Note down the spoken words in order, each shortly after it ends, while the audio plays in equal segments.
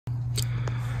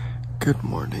Good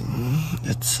morning.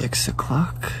 It's 6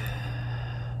 o'clock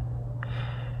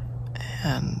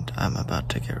and I'm about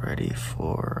to get ready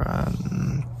for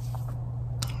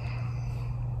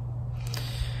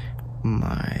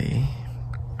my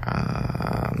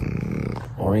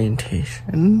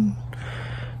orientation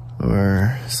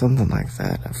or something like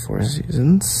that at Four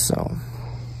Seasons. So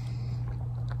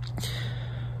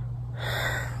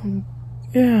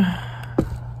yeah.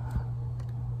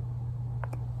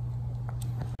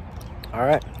 All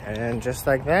right, and just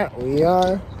like that, we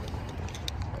are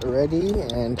ready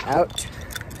and out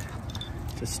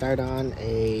to start on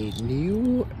a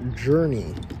new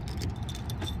journey.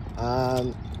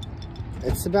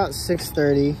 It's about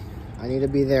 6:30. I need to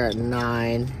be there at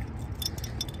 9,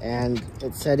 and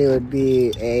it said it would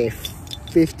be a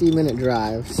 50-minute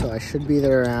drive, so I should be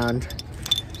there around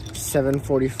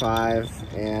 7:45,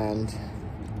 and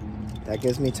that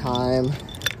gives me time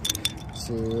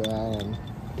to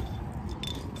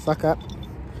fuck up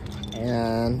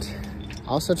and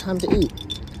also time to eat.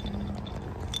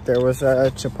 There was a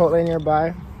Chipotle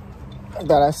nearby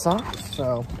that I saw,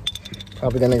 so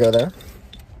probably gonna go there.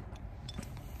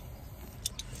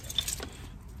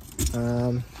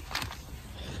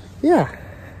 Yeah,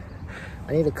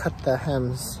 I need to cut the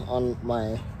hems on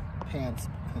my pants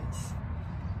because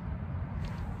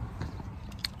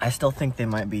I still think they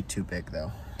might be too big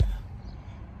though,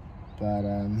 but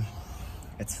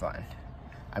it's fine.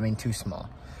 I mean, too small.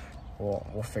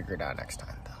 We'll figure it out next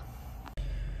time though.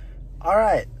 All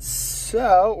right,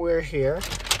 so we're here.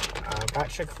 Got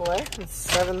Chick-fil-A.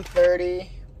 It's 7:30,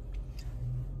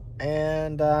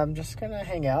 and I'm just gonna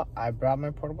hang out. I brought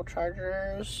my portable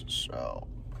chargers, so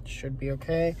it should be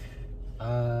okay.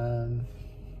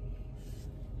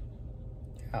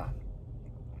 Yeah,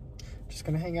 just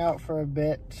gonna hang out for a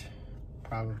bit.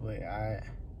 Probably. I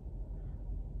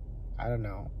don't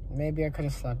know. Maybe I could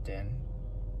have slept in,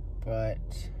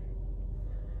 but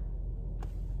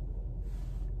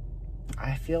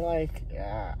I feel like,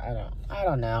 yeah, I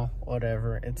don't know,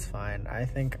 whatever, it's fine. I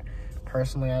think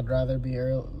personally I'd rather be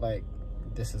early. Like,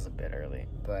 this is a bit early,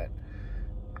 but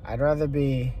I'd rather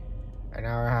be an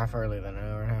hour and a half early than an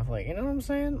hour and a half late, you know what I'm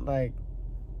saying? Like,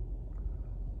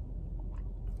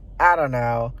 I don't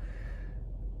know,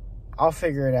 I'll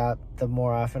figure it out the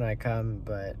more often I come,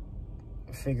 but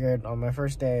I figured on my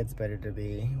first day it's better to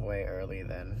be way early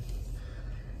than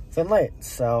late.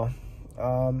 So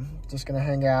just gonna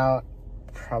hang out,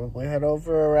 probably head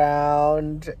over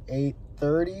around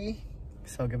 8:30,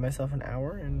 so I'll give myself an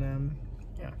hour, and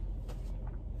yeah.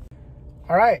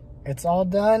 All right, it's all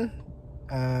done.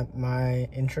 My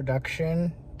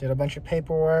introduction, did a bunch of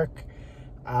paperwork,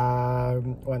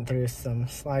 went through some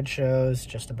slideshows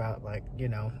just about, like, you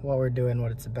know, what we're doing,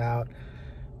 what it's about.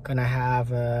 Gonna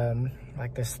have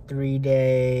like this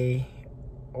 3-day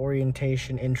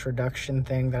orientation introduction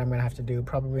thing that I'm gonna have to do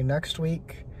probably next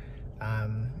week,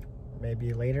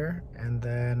 maybe later, and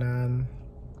then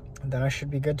I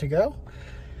should be good to go.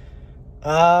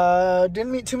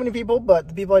 Didn't meet too many people, but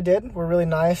the people I did were really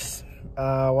nice.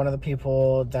 One of the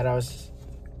people that was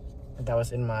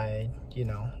in my, you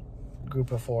know,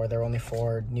 group of 4, there were only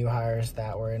 4 new hires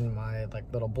that were in my,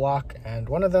 like, little block, and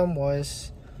one of them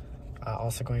was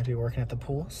also going to be working at the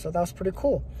pool, so that was pretty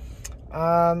cool.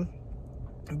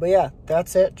 But yeah,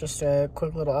 that's it. Just a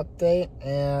quick little update,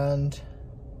 and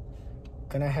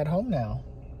gonna head home now.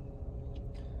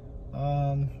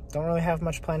 Don't really have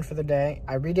much planned for the day.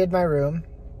 I redid my room.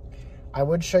 I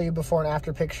would show you before and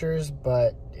after pictures,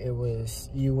 but it was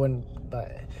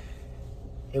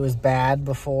bad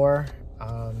before.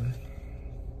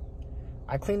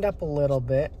 I cleaned up a little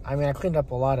bit. I mean, I cleaned up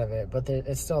a lot of it, but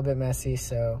it's still a bit messy,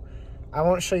 so I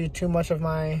won't show you too much of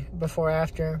my before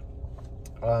after.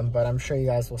 But I'm sure you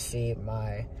guys will see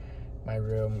my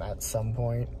room at some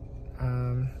point.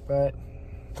 But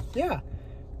yeah,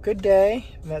 good day.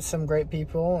 Met some great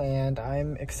people, and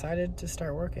I'm excited to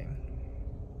start working.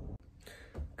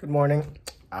 Good morning.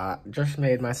 Just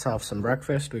made myself some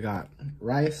breakfast. We got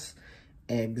rice,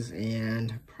 eggs,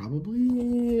 and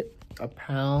probably a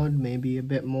pound, maybe a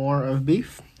bit more of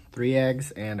beef, 3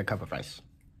 eggs, and a cup of rice.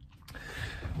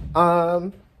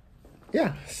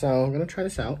 Yeah, so I'm gonna try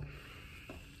this out.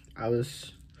 I'm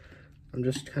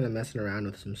just kind of messing around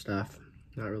with some stuff.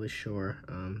 Not really sure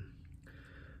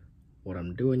what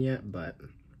I'm doing yet, but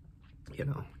you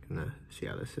know, gonna see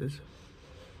how this is.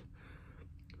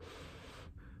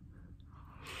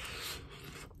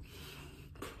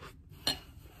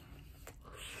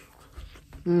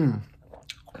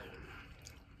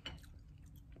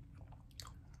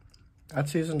 That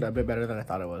seasoned a bit better than I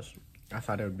thought it was. I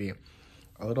thought it would be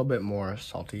a little bit more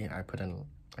salty. I kind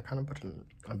of put in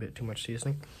a bit too much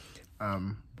seasoning.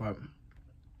 but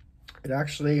it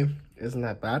actually isn't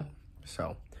that bad.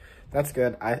 So that's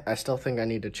good. I still think I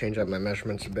need to change up my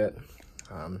measurements a bit.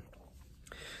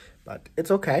 But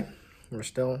it's okay. We're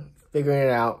still figuring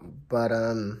it out. But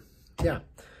yeah,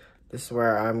 this is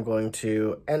where I'm going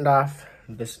to end off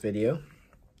this video.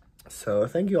 So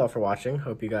thank you all for watching.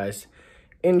 Hope you guys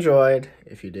enjoyed.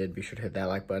 If you did, be sure to hit that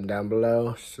like button down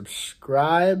below.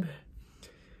 Subscribe.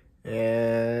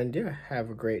 And yeah, have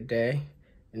a great day.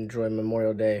 Enjoy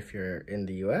Memorial Day if you're in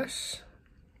the US.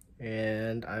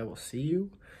 And I will see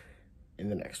you in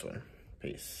the next one.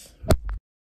 Peace.